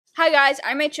Hi guys,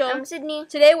 I'm Rachel. I'm Sydney.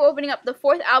 Today we're opening up the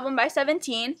 4th album by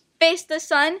 17, Face the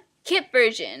Sun, Kit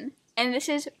version. And this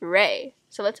is Ray.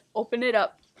 So let's open it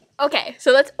up. Okay,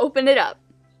 so let's open it up.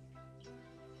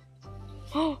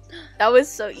 Oh, that was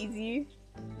so easy.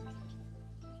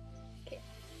 Okay.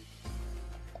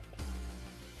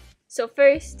 So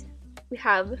first, we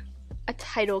have a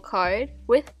title card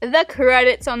with the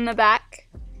credits on the back.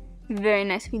 Very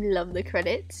nice, we love the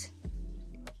credits.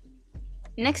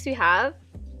 Next we have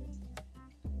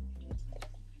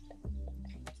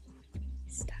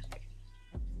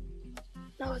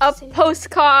a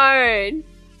postcard.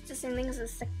 It's the same thing as the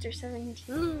Sector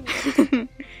 17.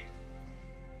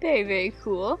 Very, very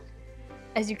cool.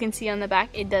 As you can see on the back,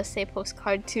 it does say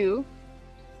postcard too.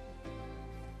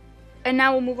 And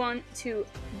now we'll move on to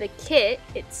the kit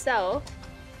itself.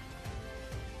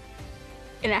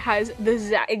 And it has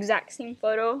the exact same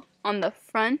photo on the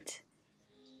front.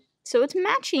 So it's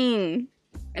matching.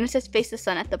 And it says Face the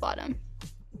Sun at the bottom.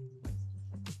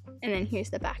 And then here's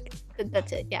the back.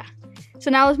 That's it, yeah. So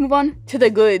now let's move on to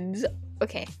the goods.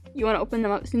 Okay, you want to open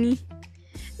them up, Sydney?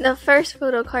 The first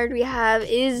photo card we have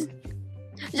is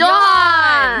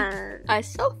John! A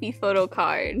selfie photo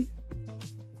card.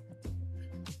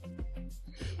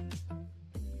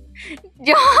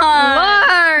 John!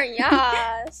 More!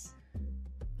 Yes!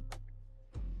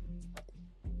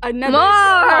 Another More! John.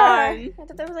 I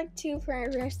thought there was like 2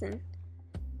 per person.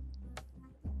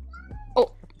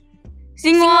 Oh.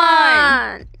 Sing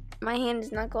one! My hand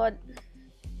does not go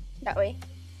that way.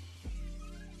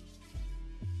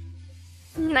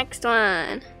 Next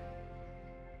one.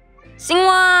 Sing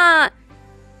one!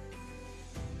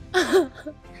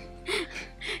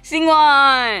 Sing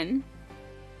one!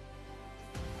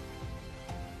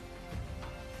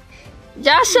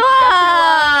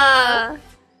 Joshua!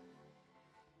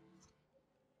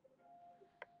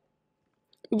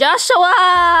 Joshua!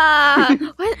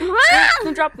 What?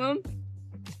 Don't drop them.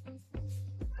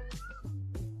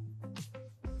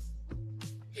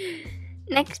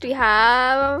 Next we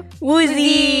have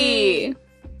Woozy.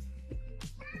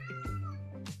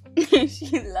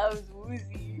 She loves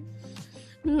Woozy.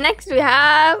 Next we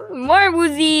have more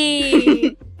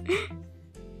Woozy.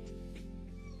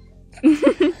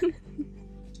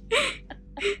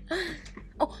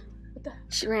 Oh, what the?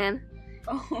 She ran.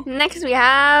 Oh. Next we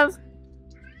have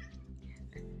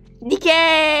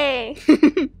DK.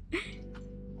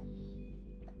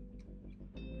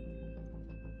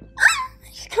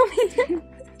 She's coming.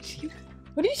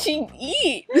 What did she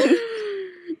eat?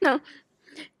 No.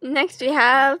 Next we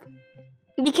have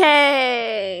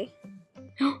DK.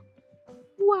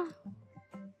 Wow.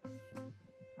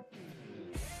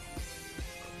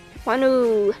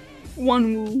 Wanu.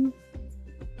 One woo.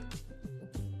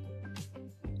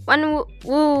 One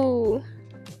woo.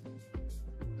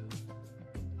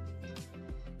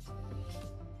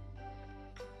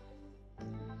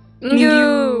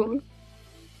 Mew.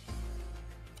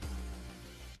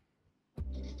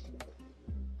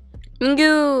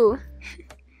 Mingu.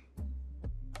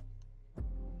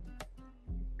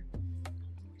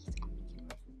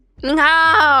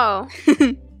 Minghao.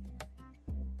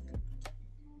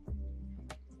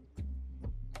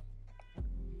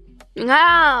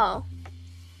 Minghao.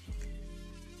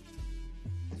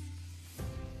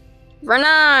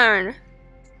 Bernard.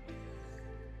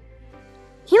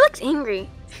 He looks angry.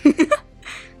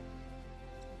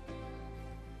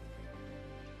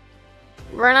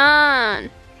 Bernard.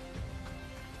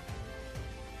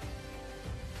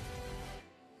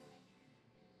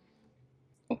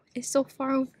 Oh, it's so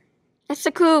far over.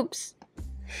 S.coups.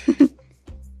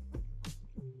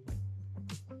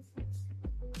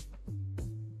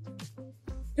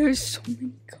 There's so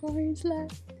many cards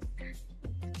left.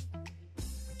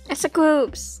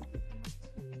 S.coups.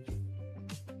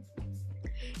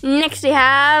 Next we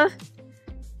have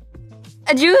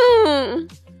a June.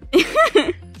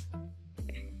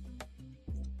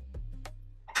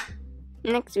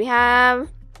 Next we have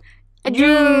a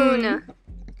June.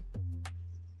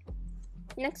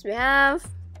 Next we have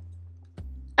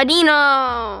a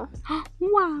Dino.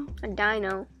 Wow. A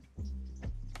dino.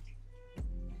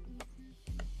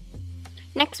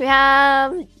 Next we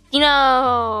have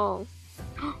Dino.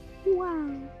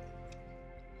 Wow.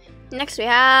 Next we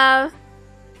have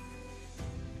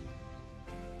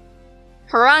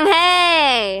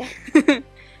Haranghe.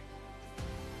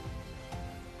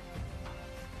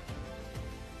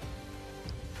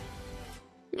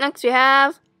 Next we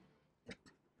have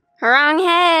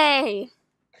Haranghe.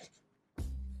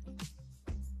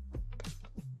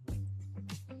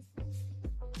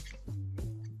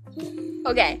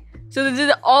 Okay, so this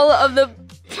is all of the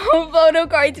photo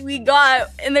cards we got,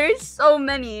 and there's so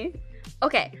many.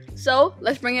 Okay, so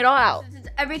let's bring it all out. This is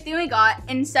everything we got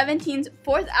in 17's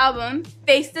fourth album,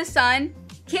 Face the Sun,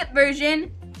 kit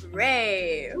version,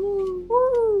 Ray.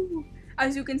 Woo.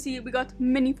 As you can see, we got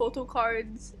many photo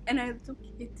cards, and I look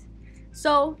cute.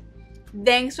 So,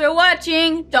 thanks for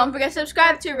watching. Don't forget to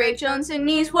subscribe to Rachel and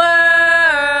Sydney's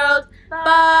World.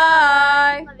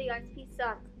 Bye. Love you guys. Peace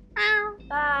out. Bye.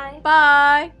 Bye.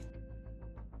 Bye.